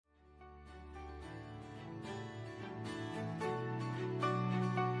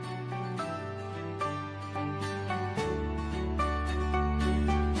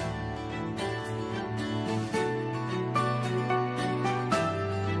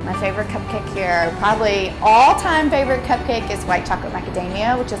My favorite cupcake here, probably all-time favorite cupcake is white chocolate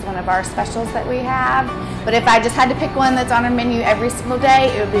macadamia, which is one of our specials that we have. But if I just had to pick one that's on our menu every single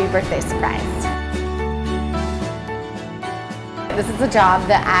day, it would be birthday surprise. This is a job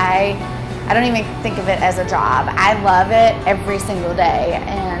that I don't even think of it as a job. I love it every single day,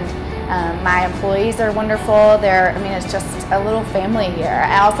 and my employees are wonderful. It's just a little family here.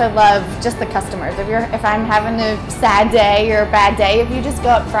 I also love just the customers. If I'm having a sad day or a bad day, if you just go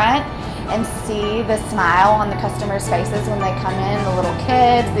up front and see the smile on the customers' faces when they come in, the little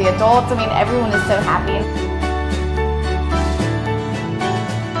kids, the adults, everyone is so happy.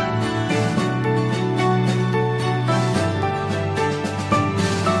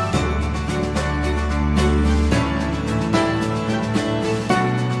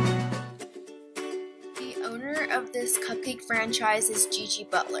 Of this cupcake franchise is Gigi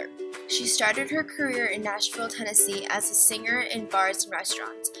Butler. She started her career in Nashville, Tennessee as a singer in bars and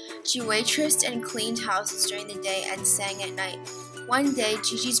restaurants. She waitressed and cleaned houses during the day and sang at night. One day,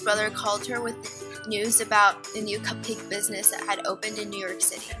 Gigi's brother called her with news about the new cupcake business that had opened in New York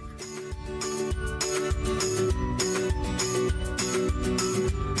City.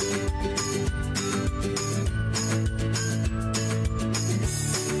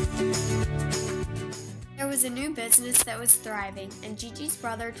 There was a new business that was thriving, and Gigi's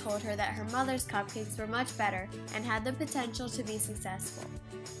brother told her that her mother's cupcakes were much better and had the potential to be successful.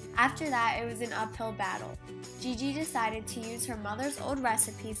 After that, it was an uphill battle. Gigi decided to use her mother's old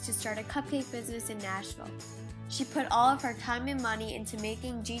recipes to start a cupcake business in Nashville. She put all of her time and money into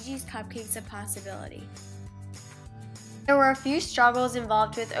making Gigi's cupcakes a possibility. There were a few struggles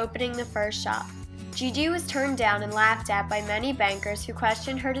involved with opening the first shop. Gigi was turned down and laughed at by many bankers who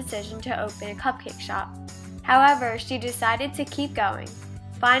questioned her decision to open a cupcake shop. However, she decided to keep going.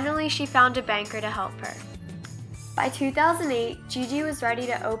 Finally, she found a banker to help her. By 2008, Gigi was ready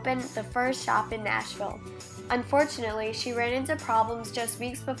to open the first shop in Nashville. Unfortunately, she ran into problems just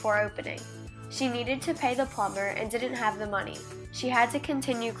weeks before opening. She needed to pay the plumber and didn't have the money. She had to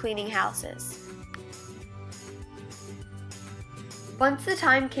continue cleaning houses. Once the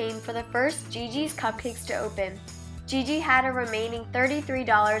time came for the first Gigi's Cupcakes to open, Gigi had a remaining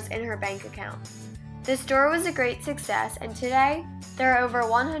 $33 in her bank account. The store was a great success, and today, there are over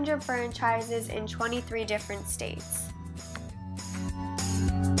 100 franchises in 23 different states.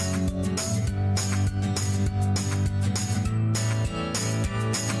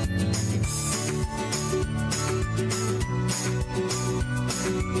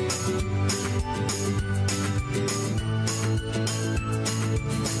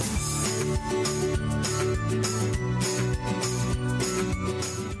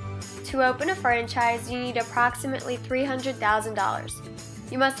 To open a franchise, you need approximately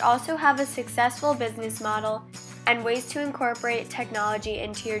 $300,000. You must also have a successful business model and ways to incorporate technology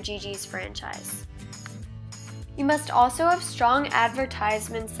into your Gigi's franchise. You must also have strong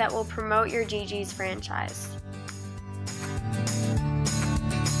advertisements that will promote your Gigi's franchise.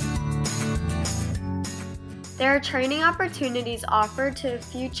 There are training opportunities offered to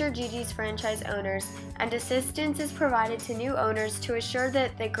future Gigi's franchise owners, and assistance is provided to new owners to assure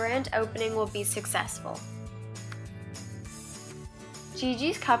that the grand opening will be successful.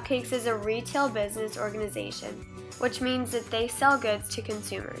 Gigi's Cupcakes is a retail business organization, which means that they sell goods to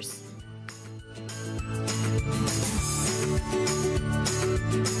consumers.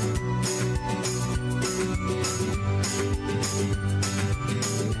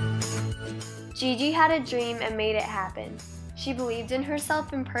 Gigi had a dream and made it happen. She believed in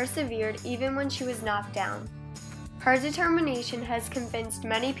herself and persevered even when she was knocked down. Her determination has convinced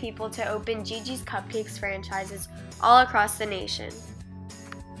many people to open Gigi's Cupcakes franchises all across the nation.